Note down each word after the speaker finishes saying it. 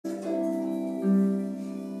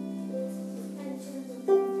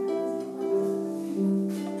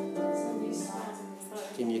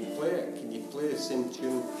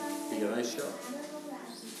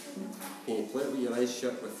eyes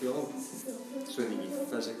shut with feeling, so that you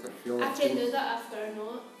physically feel it. I can do that after a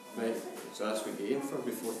note. Right, so that's what you aim for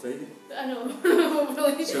before Friday. I know,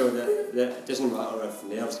 hopefully. So that it doesn't matter if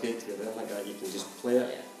nerves get to you or anything like that, you can just play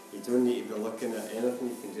it. You don't need to be looking at anything,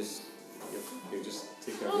 you can just, you just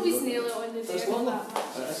take it. Always nail it on the day. It's lovely.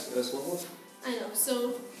 It's lovely. I know,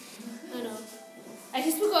 so, I know. I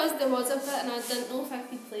just because there was a bit and I didn't know if I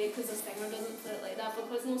could play it because the singer doesn't play it like that, but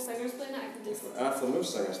because no singer's playing it, I can just... If there no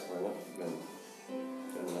singers playing it, then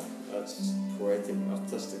that's poetic,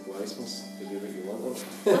 artistic license to do what you want of it.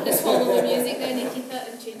 I'll just follow the music then and keep it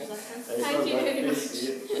and change the lessons. Thank you very much.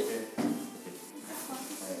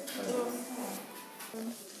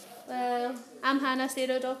 Well, I'm Hannah,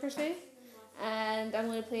 stayed at Dochartaigh, and I'm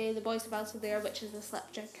going to play the Boys of Balsa there, which is the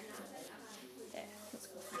slip jig. Yeah, let's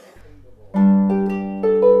go for it.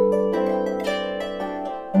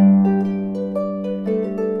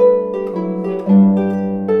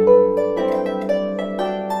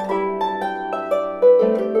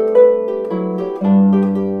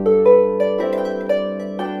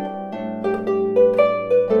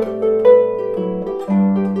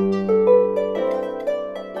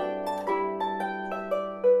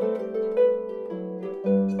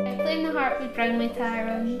 Playing the harp would bring me to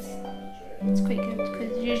Ireland. It's quite good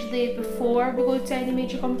because usually before we go to any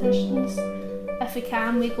major competitions, if we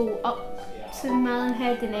can, we go up to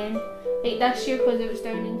Mallinhead, and then like this year because it was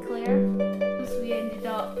down in Clare, so we ended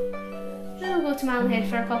up we'll go to Mallinhead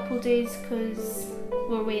for a couple of days because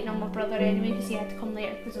we were waiting on my brother anyway because he had to come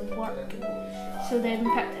later because of work. So then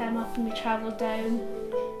we picked him up and we travelled down.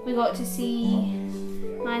 We got to see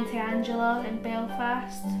my Auntie Angela in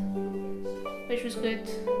Belfast, which was good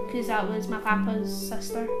because that was my papa's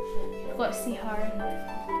sister. We got to see her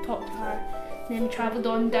and talk to her. And then we travelled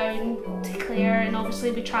on down to Clare, and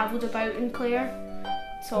obviously we travelled about in Clare,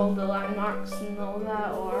 to all the landmarks and all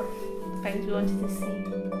that, or the things we wanted to see.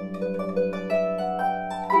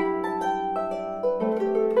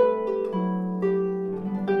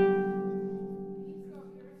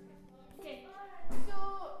 Okay, so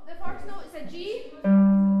the first note is a G.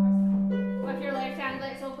 With your left hand,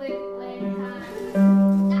 let's all play left hand.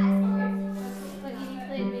 Like you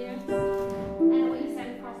play it there. And I want you to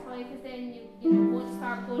sing properly because then you won't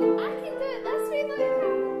start going, I can do it this way, like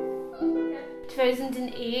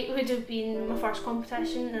 2008 would have been my first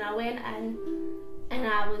competition, and I went in and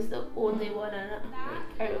I was the only one in it,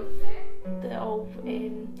 like, out of the all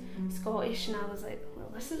Scottish, and I was like, well,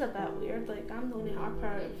 this is a bit weird, like I'm the only harper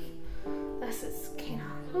out of this is kind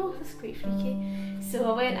of, oh, this is quite freaky. So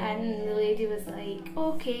I went in and the lady was like,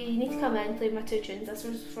 okay, you need to come in and play my 2 tunes. This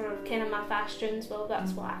was for kind of my fast tunes, well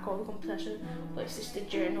that's what I call the competition, but it's just a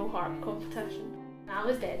journal harp competition. And I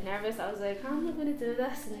was dead nervous, I was like, how am I going to do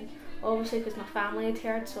this? And obviously because my family had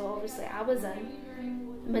heard, so obviously I was in.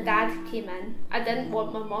 My dad came in. I didn't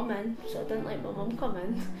want my mum in, so I didn't let my mum come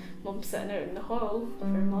in. Mum's sitting out in the hall for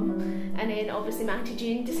mum. And then obviously my Auntie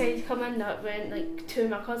Jane decided to come in. That went like 2 of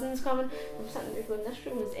my cousins coming. I'm sitting there going, this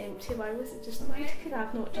room was empty. Why was it just, why could I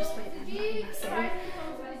have not just went in by myself?